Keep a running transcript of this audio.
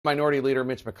Minority Leader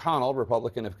Mitch McConnell,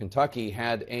 Republican of Kentucky,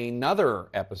 had another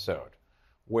episode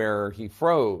where he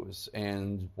froze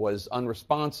and was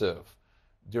unresponsive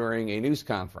during a news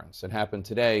conference. It happened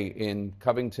today in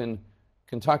Covington,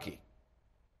 Kentucky.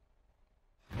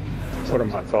 What are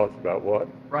my thoughts about what?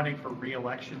 Running for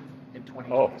re-election in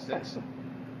 2026.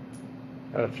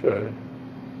 That's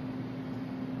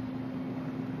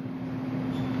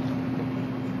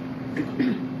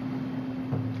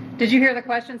Did you hear the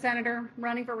question, Senator?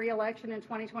 Running for re-election in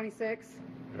 2026?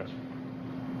 yes.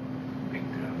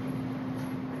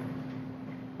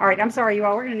 All right, I'm sorry, you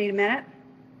all. We're going to need a minute.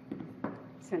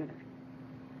 Senator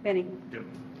Benny. Yep.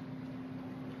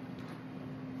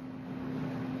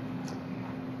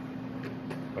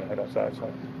 Go ahead, outside.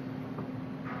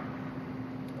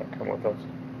 Come with us.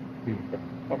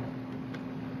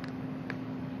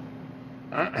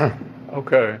 Okay.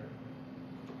 Okay.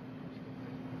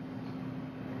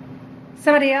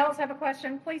 Somebody else have a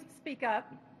question? Please speak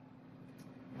up.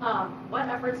 What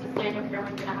efforts is Daniel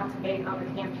Cameron going to have to make on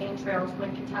the campaign trails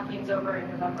when Kentucky is over in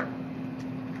November?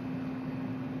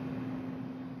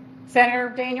 Senator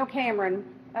Daniel Cameron,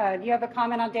 do you have a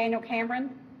comment on Daniel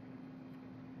Cameron?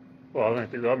 Well, I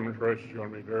think the governor's race is going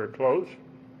to be very close.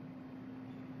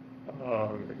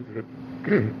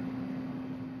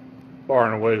 Far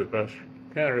and away the best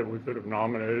candidate we could have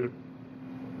nominated.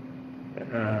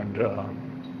 And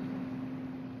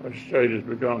the state has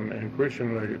become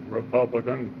increasingly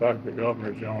Republican. In fact, the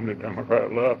governor's the only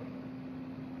Democrat left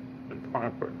in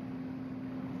Frankfurt.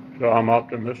 So I'm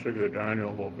optimistic that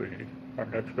Daniel will be our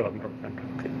next governor of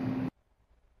Kentucky.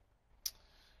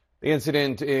 The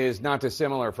incident is not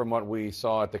dissimilar from what we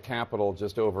saw at the Capitol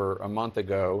just over a month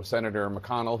ago. Senator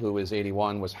McConnell, who is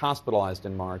 81, was hospitalized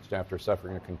in March after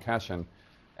suffering a concussion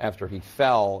after he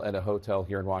fell at a hotel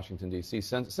here in Washington, D.C.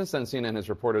 Since then, CNN has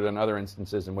reported on other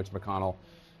instances in which McConnell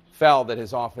fell that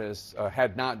his office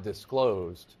had not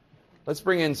disclosed. Let's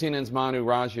bring in CNN's Manu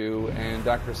Raju and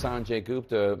Dr. Sanjay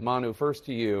Gupta. Manu, first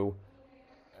to you.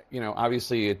 You know,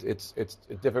 obviously it's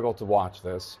difficult to watch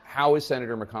this. How is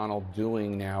Senator McConnell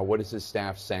doing now? What is his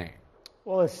staff saying?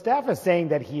 Well, his staff is saying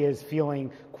that he is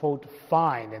feeling, quote,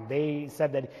 fine. And they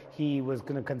said that he was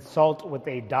going to consult with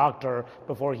a doctor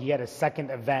before he had a second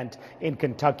event in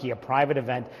Kentucky, a private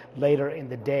event later in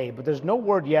the day. But there's no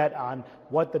word yet on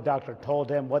what the doctor told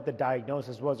him, what the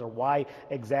diagnosis was, or why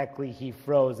exactly he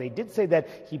froze. They did say that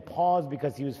he paused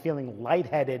because he was feeling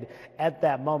lightheaded at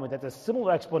that moment. That's a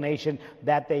similar explanation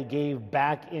that they gave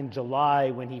back in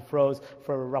July when he froze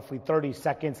for roughly 30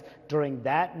 seconds during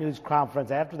that news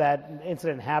conference. After that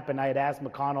incident happened, I had asked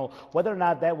McConnell whether or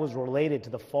not that was related to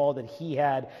the fall that he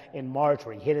had in March,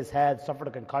 where he hit his head, suffered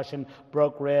a concussion,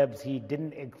 broke ribs. He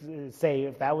didn't say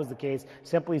if that was the case,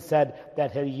 simply said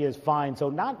that he is fine. So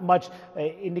not much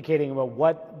indicating about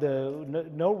what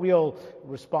no real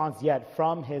response yet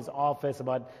from his office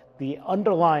about the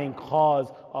underlying cause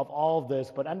of all of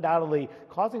this, but undoubtedly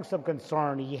causing some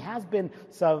concern. He has been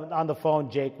on the phone,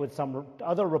 Jake, with some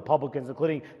other Republicans,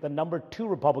 including the number 2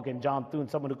 Republican, John Thune,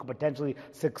 someone who could potentially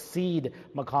succeed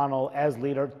McConnell as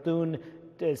leader. Thune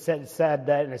said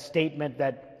that in a statement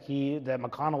that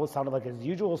McConnell sounded like his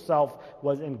usual self,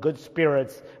 was in good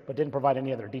spirits, but didn't provide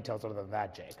any other details other than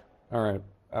that, Jake. All right.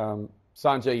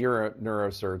 Sanjay, you're a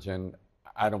neurosurgeon.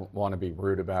 I don't want to be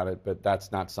rude about it, but that's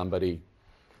not somebody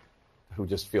who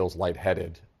just feels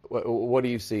lightheaded. What do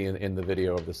you see in the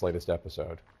video of this latest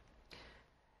episode?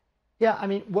 Yeah, I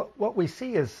mean, what we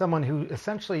see is someone who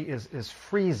essentially is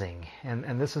freezing,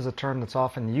 and this is a term that's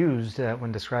often used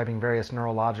when describing various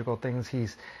neurological things.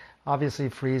 He's obviously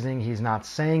freezing. He's not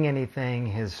saying anything.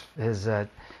 His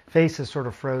face is sort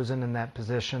of frozen in that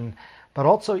position, but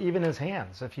also even his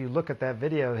hands. If you look at that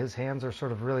video, his hands are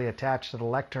sort of really attached to the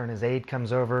lectern. His aide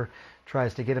comes over,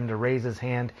 tries to get him to raise his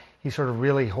hand. He's sort of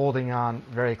really holding on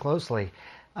very closely.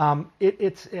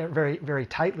 It's very, very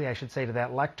tightly, I should say, to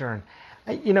that lectern.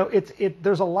 You know,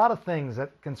 there's a lot of things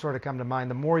that can sort of come to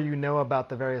mind. The more you know about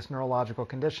the various neurological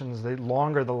conditions, the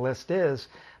longer the list is.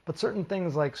 But certain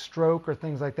things like stroke or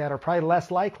things like that are probably less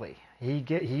likely.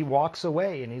 He walks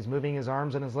away and he's moving his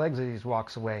arms and his legs as he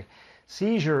walks away.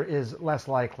 Seizure is less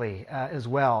likely as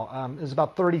well. There's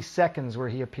about 30 seconds where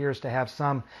he appears to have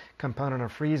some component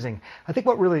of freezing. I think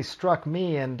what really struck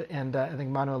me, and I think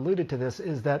Manu alluded to this,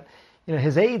 is that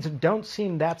his aides don't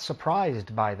seem that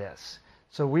surprised by this.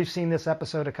 So we've seen this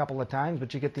episode a couple of times,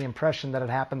 but you get the impression that it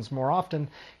happens more often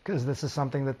because this is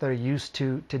something that they're used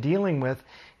to dealing with.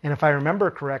 And if I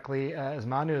remember correctly, as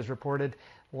Manu has reported,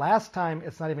 last time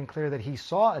it's not even clear that he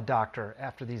saw a doctor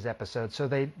after these episodes. So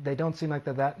they don't seem like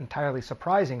they're that entirely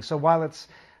surprising. So while it's,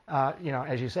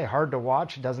 as you say, hard to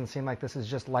watch, it doesn't seem like this is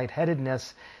just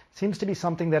lightheadedness. seems to be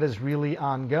something that is really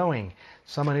ongoing.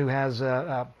 Someone who has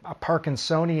a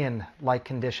Parkinsonian-like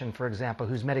condition, for example,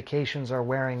 whose medications are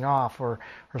wearing off or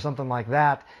something like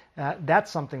that, that's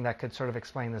something that could sort of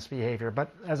explain this behavior. But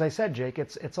as I said, Jake,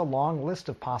 it's a long list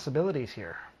of possibilities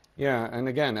here. Yeah, and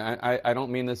again, I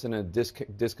don't mean this in a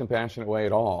discompassionate way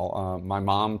at all. My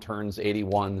mom turns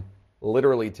 81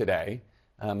 literally today.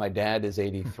 My dad is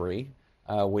 83.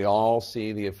 We all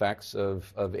see the effects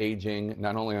of aging,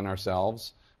 not only on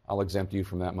ourselves. I'll exempt you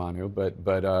from that, Manu,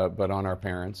 but on our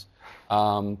parents.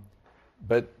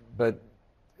 But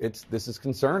this is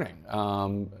concerning.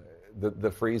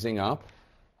 The freezing up.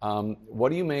 What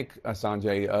do you make,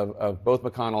 Sanjay, of both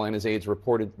McConnell and his aides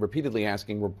repeatedly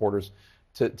asking reporters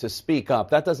to speak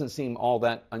up? That doesn't seem all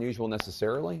that unusual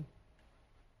necessarily.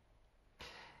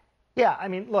 Yeah, I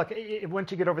mean, look,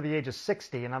 once you get over the age of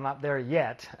 60, and I'm not there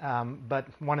yet, but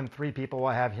 1 in 3 people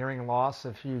will have hearing loss.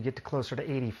 If you get to closer to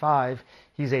 85,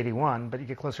 he's 81, but you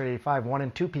get closer to 85, 1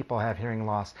 in 2 people have hearing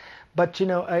loss. But,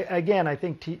 again, I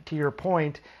think to your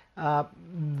point,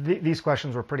 these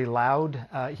questions were pretty loud.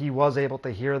 He was able to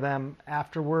hear them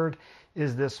afterward.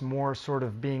 Is this more sort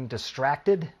of being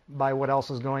distracted by what else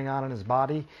is going on in his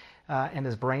body and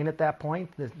his brain at that point?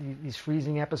 These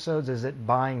freezing episodes, is it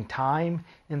buying time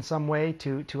in some way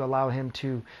to allow him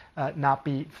to not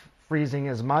be freezing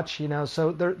as much?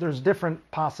 So there's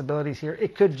different possibilities here.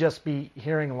 It could just be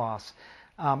hearing loss,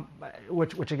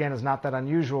 which again is not that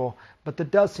unusual, but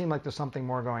it does seem like there's something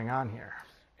more going on here.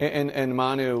 And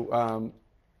Manu,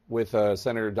 with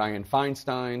Senator Dianne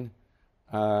Feinstein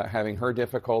having her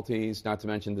difficulties, not to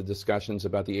mention the discussions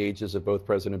about the ages of both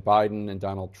President Biden and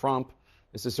Donald Trump,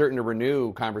 this is certain to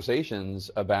renew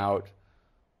conversations about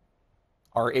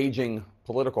our aging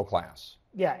political class.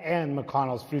 Yeah, and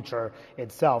McConnell's future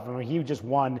itself. I mean, he just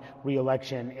won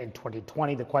re-election in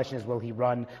 2020. The question is, will he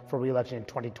run for re-election in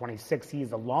 2026? He is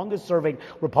the longest-serving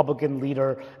Republican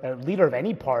leader of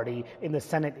any party in the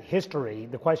Senate history.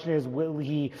 The question is, will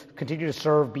he continue to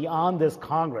serve beyond this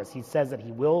Congress? He says that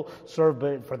he will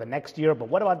serve for the next year, but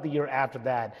what about the year after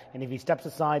that? And if he steps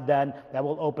aside then, that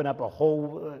will open up a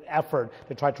whole effort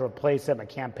to try to replace him, a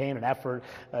campaign, an effort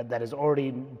that is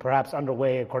already perhaps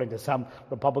underway, according to some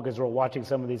Republicans who are watching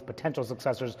some of these potential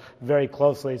successors very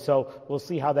closely. So we'll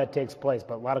see how that takes place.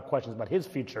 But a lot of questions about his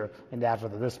future and after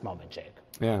this moment, Jake.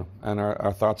 Yeah, and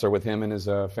our thoughts are with him and his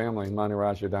family. Manu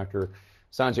Raja, Dr.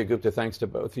 Sanjay Gupta, thanks to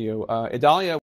both of you. Idalia.